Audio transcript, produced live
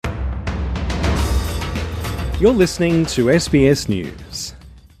You're listening to SBS News.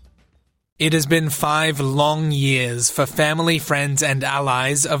 It has been 5 long years for family, friends and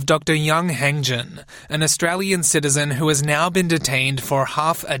allies of Dr Yang Hengjun, an Australian citizen who has now been detained for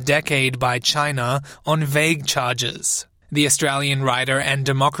half a decade by China on vague charges. The Australian writer and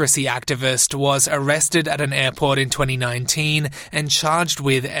democracy activist was arrested at an airport in 2019 and charged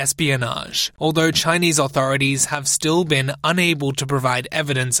with espionage, although Chinese authorities have still been unable to provide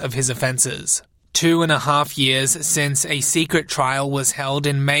evidence of his offences. 2.5 years since a secret trial was held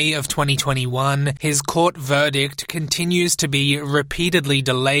in May of 2021, his court verdict continues to be repeatedly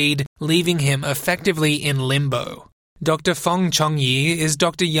delayed, leaving him effectively in limbo. Dr. Feng Chongyi is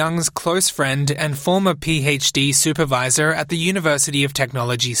Dr. Yang's close friend and former PhD supervisor at the University of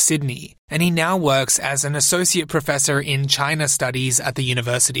Technology, Sydney, and he now works as an associate professor in China Studies at the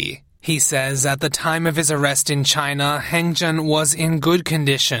university. He says at the time of his arrest in China, Hengjun was in good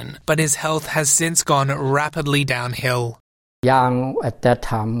condition, but his health has since gone rapidly downhill. Yang at that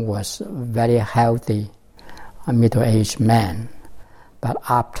time was a very healthy, middle-aged man, but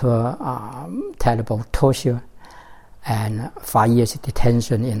after terrible torture and 5 years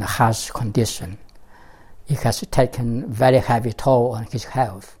detention in a harsh condition, it has taken very heavy toll on his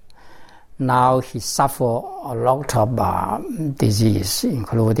health. Now he suffers a lot of disease,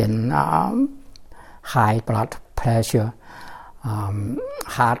 including high blood pressure,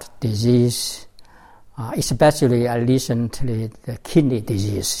 heart disease, especially recently the kidney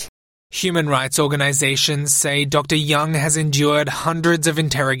disease. Human rights organizations say Dr. Yang has endured hundreds of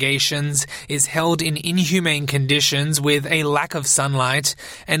interrogations, is held in inhumane conditions with a lack of sunlight,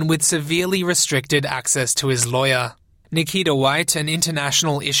 and with severely restricted access to his lawyer. Nikita White, an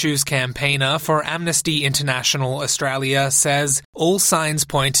international issues campaigner for Amnesty International Australia, says all signs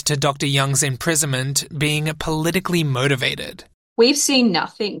point to Dr. Yang's imprisonment being politically motivated. We've seen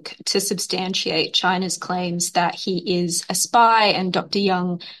nothing to substantiate China's claims that he is a spy, and Dr.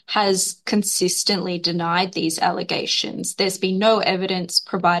 Yang has consistently denied these allegations. There's been no evidence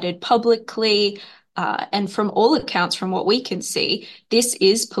provided publicly, and from all accounts, from what we can see, this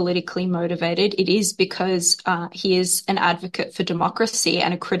is politically motivated. It is because he is an advocate for democracy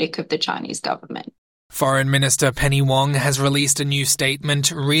and a critic of the Chinese government. Foreign Minister Penny Wong has released a new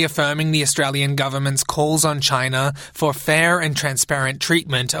statement reaffirming the Australian government's calls on China for fair and transparent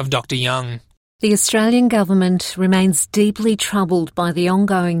treatment of Dr. Yang. The Australian government remains deeply troubled by the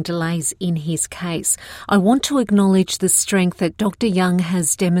ongoing delays in his case. I want to acknowledge the strength that Dr. Yang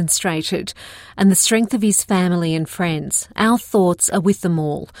has demonstrated and the strength of his family and friends. Our thoughts are with them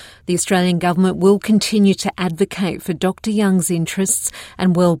all. The Australian government will continue to advocate for Dr. Yang's interests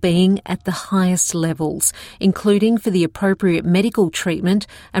and well-being at the highest levels, including for the appropriate medical treatment,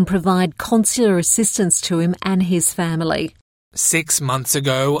 and provide consular assistance to him and his family. 6 months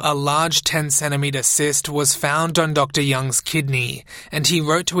ago, a large 10-centimetre cyst was found on Dr. Yang's kidney, and he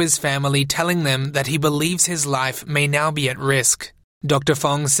wrote to his family telling them that he believes his life may now be at risk. Dr.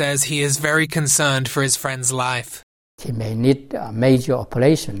 Fong says he is very concerned for his friend's life. He may need a major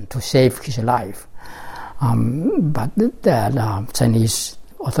operation to save his life, but the Chinese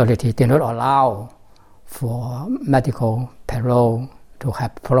authority did not allow for medical parole to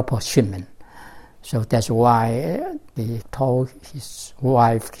have proper treatment. So that's why they told his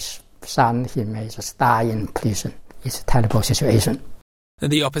wife, his son, he may just die in prison. It's a terrible situation.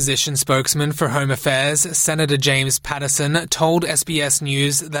 The opposition spokesman for Home Affairs, Senator James Patterson, told SBS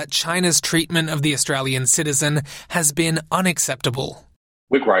News that China's treatment of the Australian citizen has been unacceptable.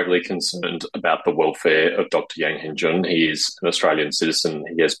 We're gravely concerned about the welfare of Dr. Yang Hengjun. He is an Australian citizen.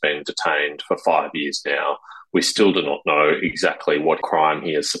 He has been detained for 5 years now. We still do not know exactly what crime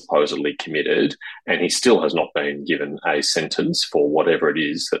he has supposedly committed, and he still has not been given a sentence for whatever it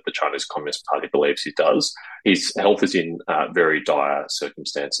is that the Chinese Communist Party believes he does. His health is in very dire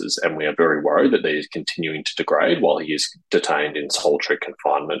circumstances, and we are very worried that he is continuing to degrade while he is detained in solitary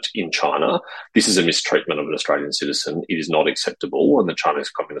confinement in China. This is a mistreatment of an Australian citizen. It is not acceptable, and the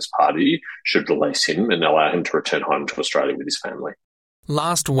Chinese Communist Party should release him and allow him to return home to Australia with his family.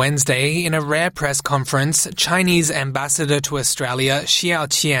 Last Wednesday, in a rare press conference, Chinese ambassador to Australia, Xiao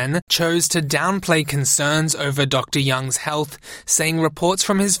Qian, chose to downplay concerns over Dr. Yang's health, saying reports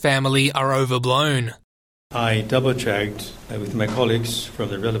from his family are overblown. I double-checked with my colleagues from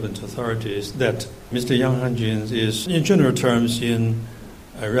the relevant authorities that Mr. Yang Hengjun is, in general terms, in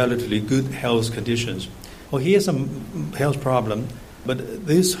relatively good health conditions. Well, he has some health problem, but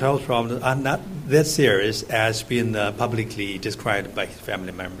these health problems are not that serious as being publicly described by his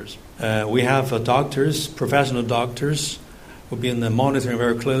family members. We have doctors, professional doctors, who have been monitoring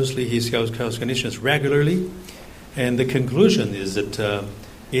very closely his health conditions regularly, and the conclusion is that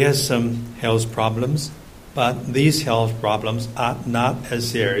he has some health problems, but these health problems are not as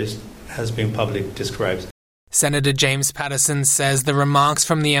serious as being publicly described. Senator James Paterson says the remarks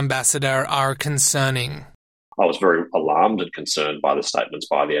from the ambassador are concerning. I was very alarmed and concerned by the statements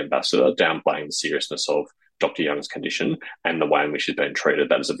by the ambassador, downplaying the seriousness of Dr. Yang's condition and the way in which he's been treated.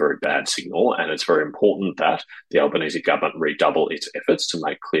 That is a very bad signal, and it's very important that the Albanese government redouble its efforts to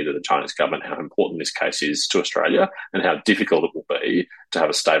make clear to the Chinese government how important this case is to Australia and how difficult it will be to have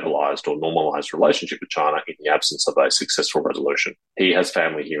a stabilised or normalised relationship with China in the absence of a successful resolution. He has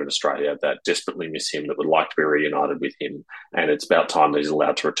family here in Australia that desperately miss him, that would like to be reunited with him, and it's about time that he's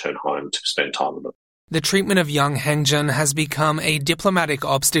allowed to return home to spend time with them. The treatment of Yang Hengjun has become a diplomatic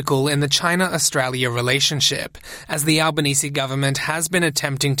obstacle in the China-Australia relationship, as the Albanese government has been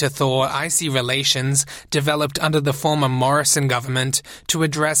attempting to thaw icy relations developed under the former Morrison government to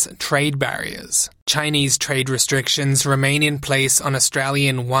address trade barriers. Chinese trade restrictions remain in place on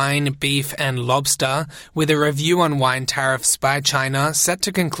Australian wine, beef and lobster, with a review on wine tariffs by China set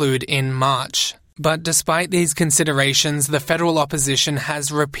to conclude in March. But despite these considerations, the federal opposition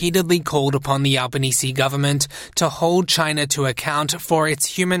has repeatedly called upon the Albanese government to hold China to account for its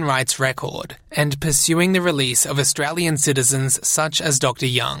human rights record and pursuing the release of Australian citizens such as Dr.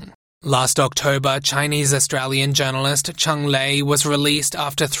 Yang. Last October, Chinese-Australian journalist Cheng Lei was released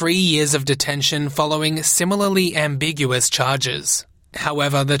after 3 years of detention following similarly ambiguous charges.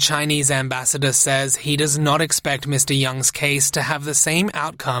 However, the Chinese ambassador says he does not expect Mr. Yang's case to have the same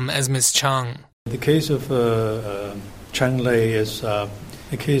outcome as Ms. Cheng. The case of Cheng Lei is a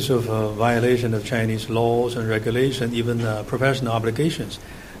case of violation of Chinese laws and regulations, even professional obligations.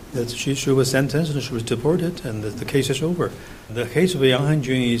 That she was sentenced and she was deported, and the case is over. The case of Yang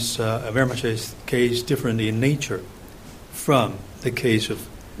Hengjun is very much a case different in nature from the case of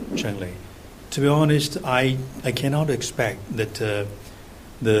Cheng Lei. To be honest, I cannot expect that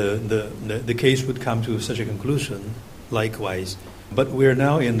the case would come to such a conclusion likewise. But we are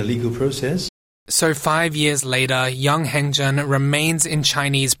now in the legal process. So 5 years later, Yang Hengjun remains in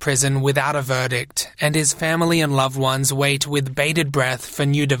Chinese prison without a verdict, and his family and loved ones wait with bated breath for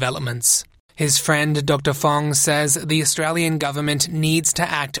new developments. His friend Dr. Fong says the Australian government needs to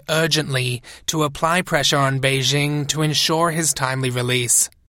act urgently to apply pressure on Beijing to ensure his timely release.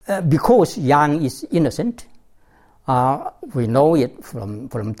 Because Yang is innocent, we know it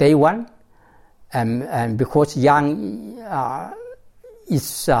from day one, and because Yang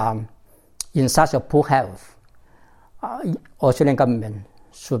is in such a poor health, Australian government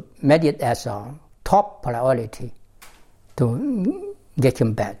should make it as a top priority to get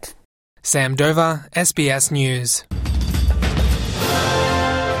him back. Sam Dover, SBS News.